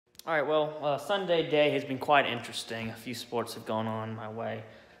All right, well, Sunday day has been quite interesting. A few sports have gone on my way.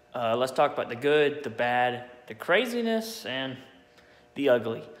 Let's talk about the good, the bad, the craziness, and the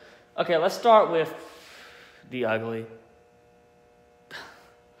ugly. Okay, let's start with the ugly.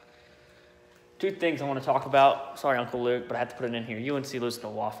 Two things I want to talk about. Sorry, Uncle Luke, but I have to put it in here. UNC losing to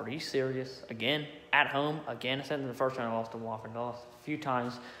Wofford. Are you serious? Again? At home? Again? I said in the first round I lost to Wofford. I lost a few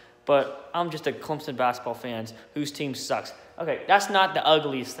times. But I'm just a Clemson basketball fan whose team sucks. Okay, that's not the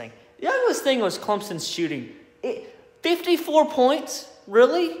ugliest thing. The ugliest thing was Clemson's shooting. 54 points?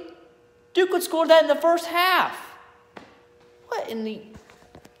 Really? Duke would score that in the first half. What in the...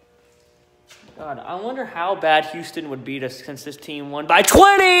 God, I wonder how bad Houston would beat us since this team won by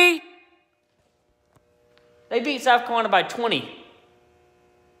 20! They beat South Carolina by 20.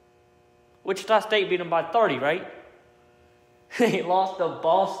 Wichita State beat them by 30, right? They lost to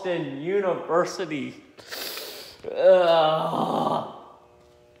Boston University. I'll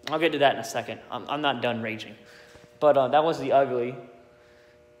get to that in a second. I'm not done raging. But that was the ugly.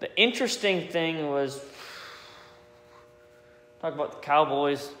 The interesting thing was, talk about the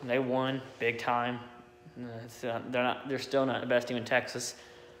Cowboys. They won big time. They're still not the best team in Texas,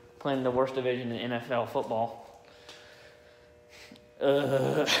 playing the worst division in NFL football.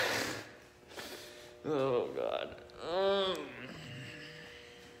 Oh, God.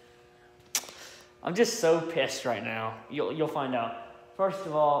 I'm just so pissed right now. You'll find out. First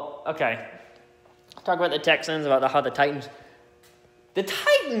of all, okay. Talk about the Texans, about how the Titans. The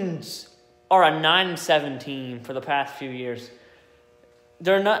Titans are a 9-7 team for the past few years.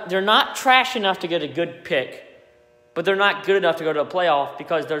 They're not trash enough to get a good pick, but they're not good enough to go to a playoff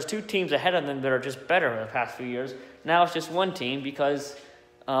because there's two teams ahead of them that are just better in the past few years. Now it's just one team because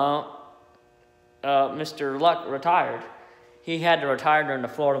Mr. Luck retired. He had to retire during the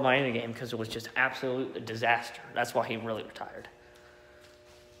Florida-Miami game because it was just absolute a disaster. That's why he really retired.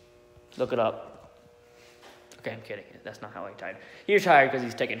 Look it up. Okay, I'm kidding. That's not how he retired. He retired because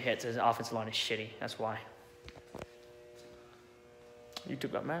he's taking hits. His offensive line is shitty. That's why.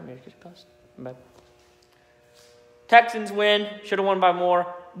 YouTube got mad. Maybe get past. Texans win. Should have won by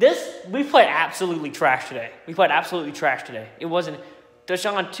more. We played absolutely trash today. It wasn't.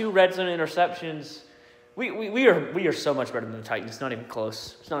 Deshaun, 2 red zone interceptions. We are so much better than the Titans. It's not even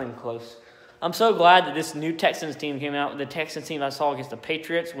close. I'm so glad that this new Texans team came out. The Texans team I saw against the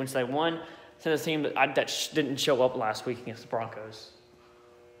Patriots, which they won, to the team that didn't show up last week against the Broncos.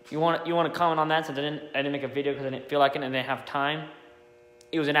 You want to comment on that since I didn't make a video because I didn't feel like it and I didn't have time?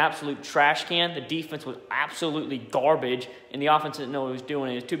 It was an absolute trash can. The defense was absolutely garbage, and the offense didn't know what it was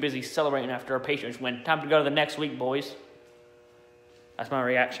doing. It was too busy celebrating after our Patriots win. Time to go to the next week, boys. That's my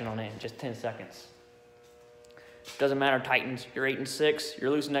reaction on it in just 10 seconds. Doesn't matter, Titans. You're 8-6. You're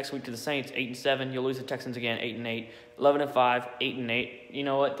losing next week to the Saints, 8-7. You'll lose the Texans again, 8-8. 11-5, 8-8. You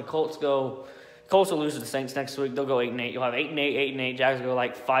know what? The Colts will lose to the Saints next week. They'll go 8-8. You'll have 8-8, 8-8. Jags will go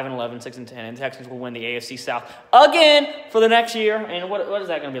like 5-11, 6-10, and the Texans will win the AFC South again for the next year. And what is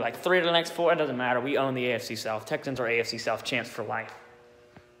that going to be like? 3 of the next 4? It doesn't matter. We own the AFC South. Texans are AFC South champs for life.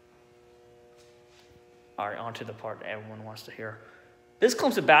 All right, on to the part that everyone wants to hear. This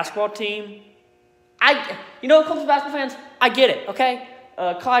Clemson basketball team. Clemson basketball fans, I get it, okay?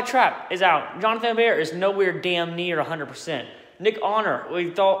 Clyde Trapp is out. Jonathan Bear is nowhere damn near 100%. Nick Honor, we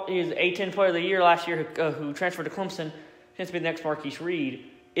thought he was the A-10 player of the year last year who transferred to Clemson, chance to be the next Marquise Reed,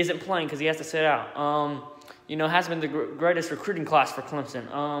 isn't playing because he has to sit out. Hasn't been the greatest recruiting class for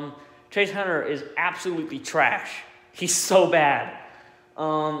Clemson. Chase Hunter is absolutely trash. He's so bad.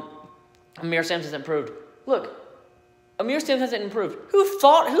 Amir Sims has improved. Look, Amir Sims hasn't improved. Whose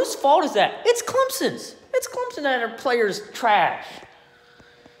fault is that? It's Clemson's. It's Clemson that our players trash.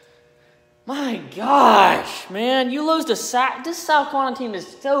 My gosh, man. You lose to this South Carolina team is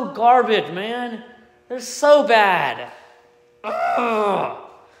so garbage, man. They're so bad. Ugh.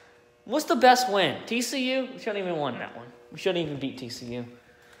 What's the best win? TCU? We shouldn't even won that one. We shouldn't even beat TCU.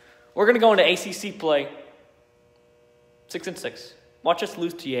 We're going to go into ACC play 6-6. Watch us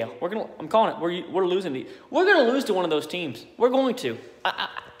lose to Yale. I'm calling it. We're losing. We're going to lose to one of those teams. We're going to.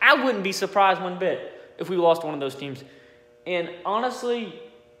 I wouldn't be surprised one bit if we lost to one of those teams. And honestly,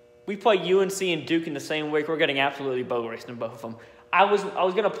 we play UNC and Duke in the same week. We're getting absolutely boat raced in both of them. I was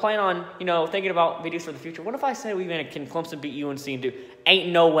going to plan on, thinking about videos for the future. What if I say can Clemson beat UNC and Duke?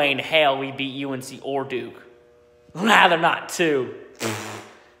 Ain't no way in hell we beat UNC or Duke. Rather not too.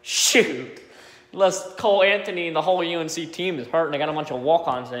 Shoot. Unless Cole Anthony and the whole UNC team is hurt and they got a bunch of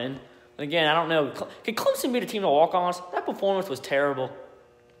walk-ons in. Again, I don't know. Can Clemson beat a team of walk-ons? That performance was terrible.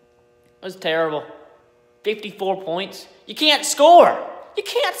 It was terrible. 54 points. You can't score.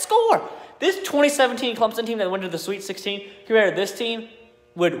 This 2017 Clemson team that went to the Sweet 16 compared to this team,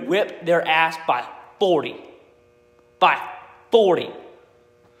 would whip their ass by 40. By 40.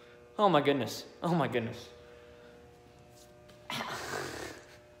 Oh, my goodness. Oh, my goodness.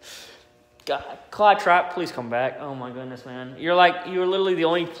 God, Clyde Trapp, please come back. Oh, my goodness, man. You're literally the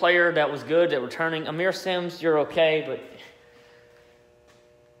only player that was good at returning. Amir Sims, you're okay, but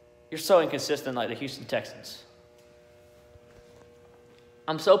you're so inconsistent like the Houston Texans.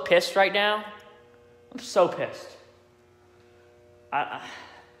 I'm so pissed right now. I'm so pissed.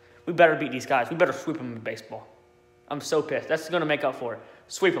 We better beat these guys. We better sweep them in baseball. I'm so pissed. That's going to make up for it.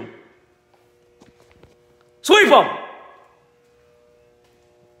 Sweep them. Sweep them!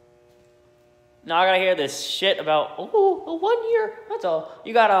 Now I gotta hear this shit about 1 year. That's all.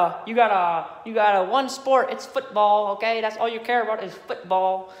 You got a one sport. It's football. Okay, that's all you care about is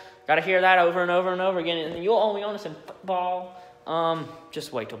football. Gotta hear that over and over and over again. And you'll only own us in football.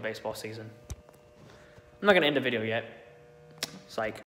 Just wait till baseball season. I'm not gonna end the video yet. Psych.